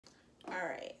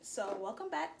So welcome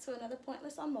back to another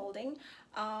Pointless Unmolding.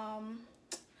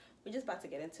 We're just about to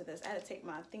get into this. I had to take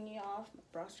my thingy off, my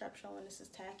bra strap showing. This is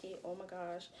tacky. Oh my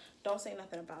gosh. Don't say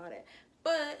nothing about it.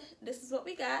 But this is what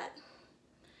we got.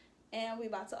 And we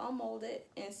about to unmold it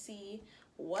and see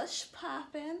what's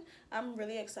popping. I'm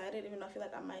really excited, even though I feel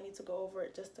like I might need to go over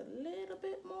it just a little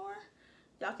bit more.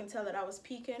 Y'all can tell that I was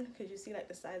peeking because you see like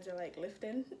the sides are like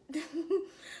lifting.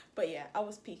 But yeah, I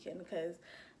was peeking because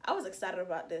I was excited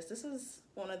about this. This is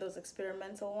one of those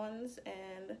experimental ones,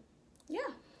 and yeah.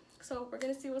 So we're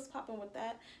gonna see what's popping with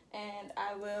that, and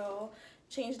I will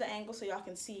change the angle so y'all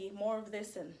can see more of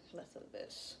this and less of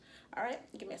this. All right,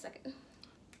 give me a second.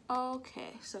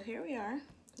 Okay, so here we are.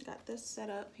 Got this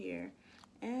set up here,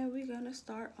 and we're gonna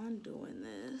start undoing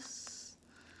this.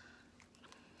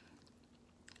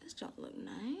 This don't look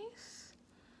nice.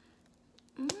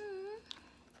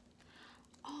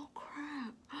 Oh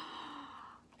crap.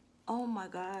 Oh my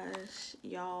gosh,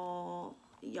 y'all.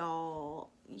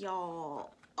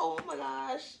 Oh my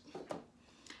gosh.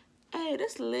 Hey,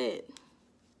 this lit.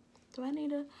 Do I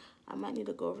need to? I might need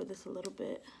to go over this a little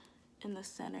bit in the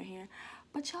center here.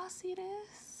 But y'all see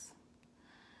this?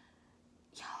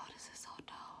 Yo, this is so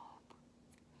dope.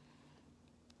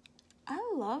 I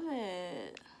love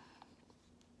it.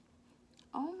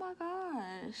 Oh my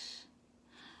gosh.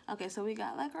 Okay, so we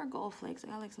got like our gold flakes. I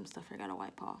got like some stuff here I gotta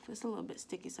wipe off. It's a little bit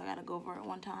sticky, so I gotta go over it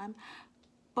one time.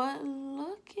 But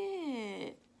look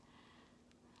it.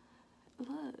 Look,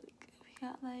 we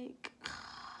got like,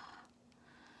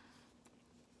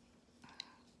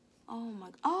 oh my,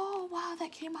 oh wow,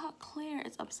 that came out clear.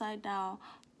 It's upside down,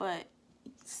 but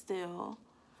still.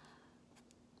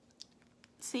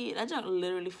 See, that junk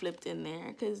literally flipped in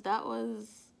there because that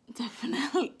was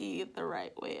definitely the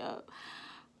right way up.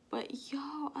 But yo,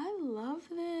 I love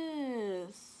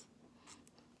this.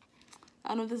 I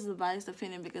don't know if this is a biased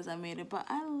opinion because I made it, but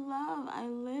I love.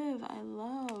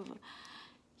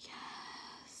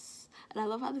 Yes. And I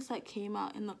love how this like came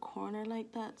out in the corner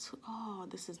like that too. Oh,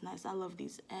 this is nice. I love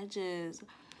these edges.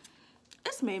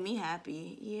 It's made me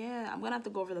happy. Yeah, I'm gonna have to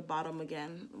go over the bottom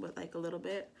again with like a little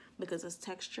bit because it's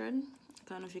textured. I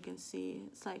don't know if you can see.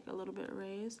 It's like a little bit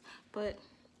raised, but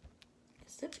it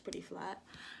sits pretty flat.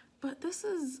 But this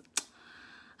is,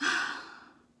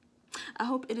 I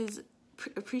hope it is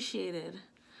appreciated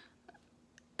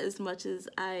as much as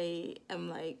I am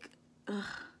like, ugh,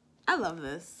 I love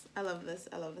this. I love this.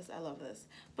 I love this. I love this.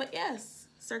 But yes,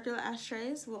 circular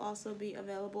ashtrays will also be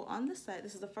available on the site.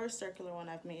 This is the first circular one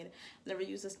I've made. Never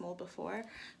used this mold before.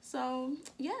 So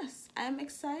yes, I'm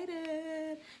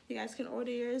excited. You guys can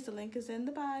order yours. The link is in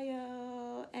the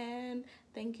bio. And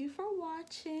thank you for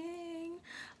watching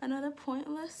another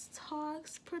Pointless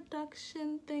Talks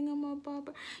production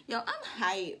thingamabobber. Yo, I'm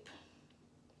hype.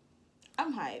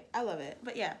 I'm hype. I love it.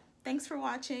 But yeah, thanks for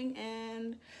watching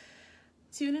and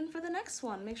tune in for the next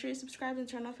one. Make sure you subscribe and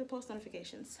turn off your post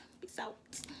notifications. Peace out.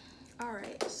 All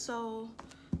right, so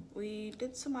we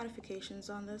did some modifications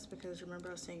on this because remember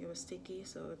I was saying it was sticky,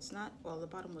 so it's not, well, the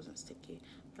bottom wasn't sticky,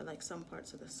 but like some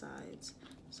parts of the sides.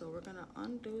 So we're gonna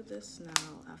undo this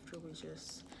now after we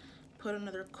just put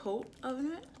another coat of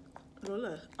it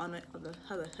on it.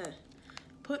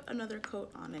 Put another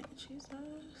coat on it.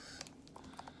 Jesus.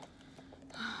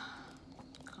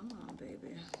 Come on,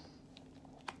 baby.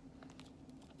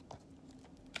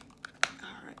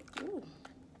 All right. Ooh.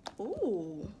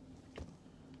 Ooh.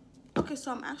 Okay,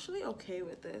 so I'm actually okay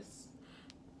with this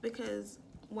because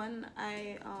when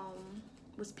I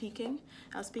was peeking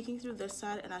through this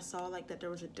side and I saw like that there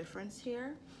was a difference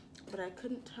here, but I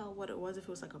couldn't tell what it was, if it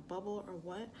was like a bubble or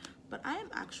what. But I am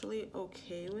actually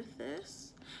okay with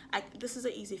this. This is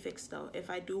an easy fix though. If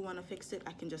I do want to fix it,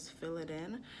 I can just fill it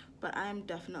in, but I'm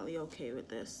definitely okay with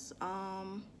this.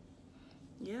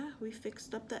 Yeah, we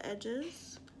fixed up the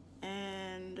edges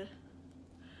and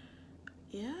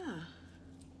yeah,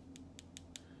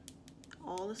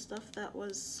 all the stuff that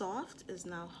was soft is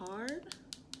now hard.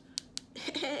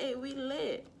 Hey, we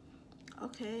lit.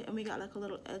 Okay, and we got like a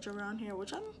little edge around here,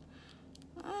 which I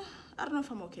don't know if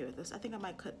I'm okay with this. I think I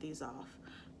might cut these off,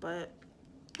 but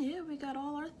yeah, we got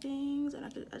all our things, and I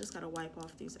just gotta wipe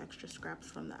off these extra scraps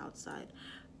from the outside.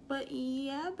 But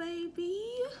yeah, baby.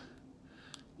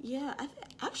 Yeah, I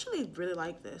actually really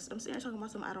like this. I'm sitting here talking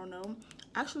about something I don't know.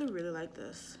 I actually really like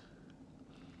this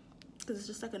because it's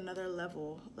just like another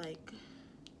level, like,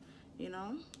 you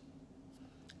know.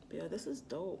 But yeah, this is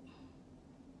dope.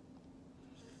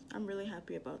 I'm really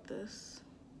happy about this.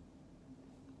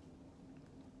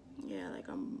 Yeah, like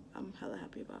I'm hella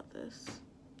happy about this.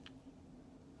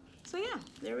 So yeah,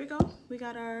 there we go. We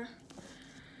got our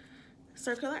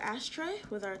circular ashtray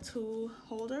with our two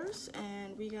holders,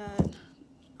 and we got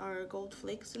our gold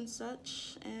flakes and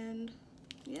such. And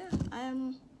yeah, I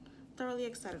am thoroughly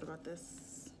excited about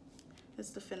this.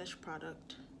 It's the finished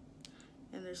product,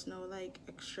 and there's no like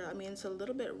extra, I mean, it's a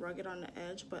little bit rugged on the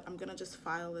edge, but I'm gonna just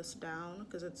file this down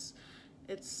because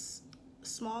it's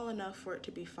small enough for it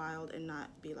to be filed and not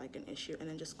be like an issue, and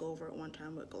then just go over it one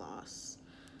time with gloss.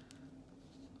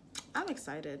 I'm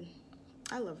excited.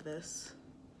 I love this.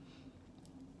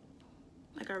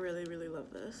 Like, I really, really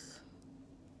love this.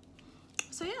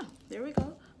 So yeah, there we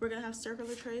go. We're gonna have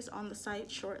circular trays on the site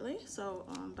shortly. So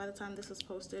by the time this is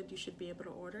posted, you should be able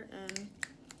to order, and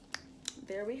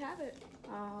there we have it.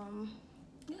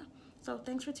 Yeah, so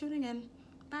thanks for tuning in.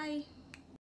 Bye.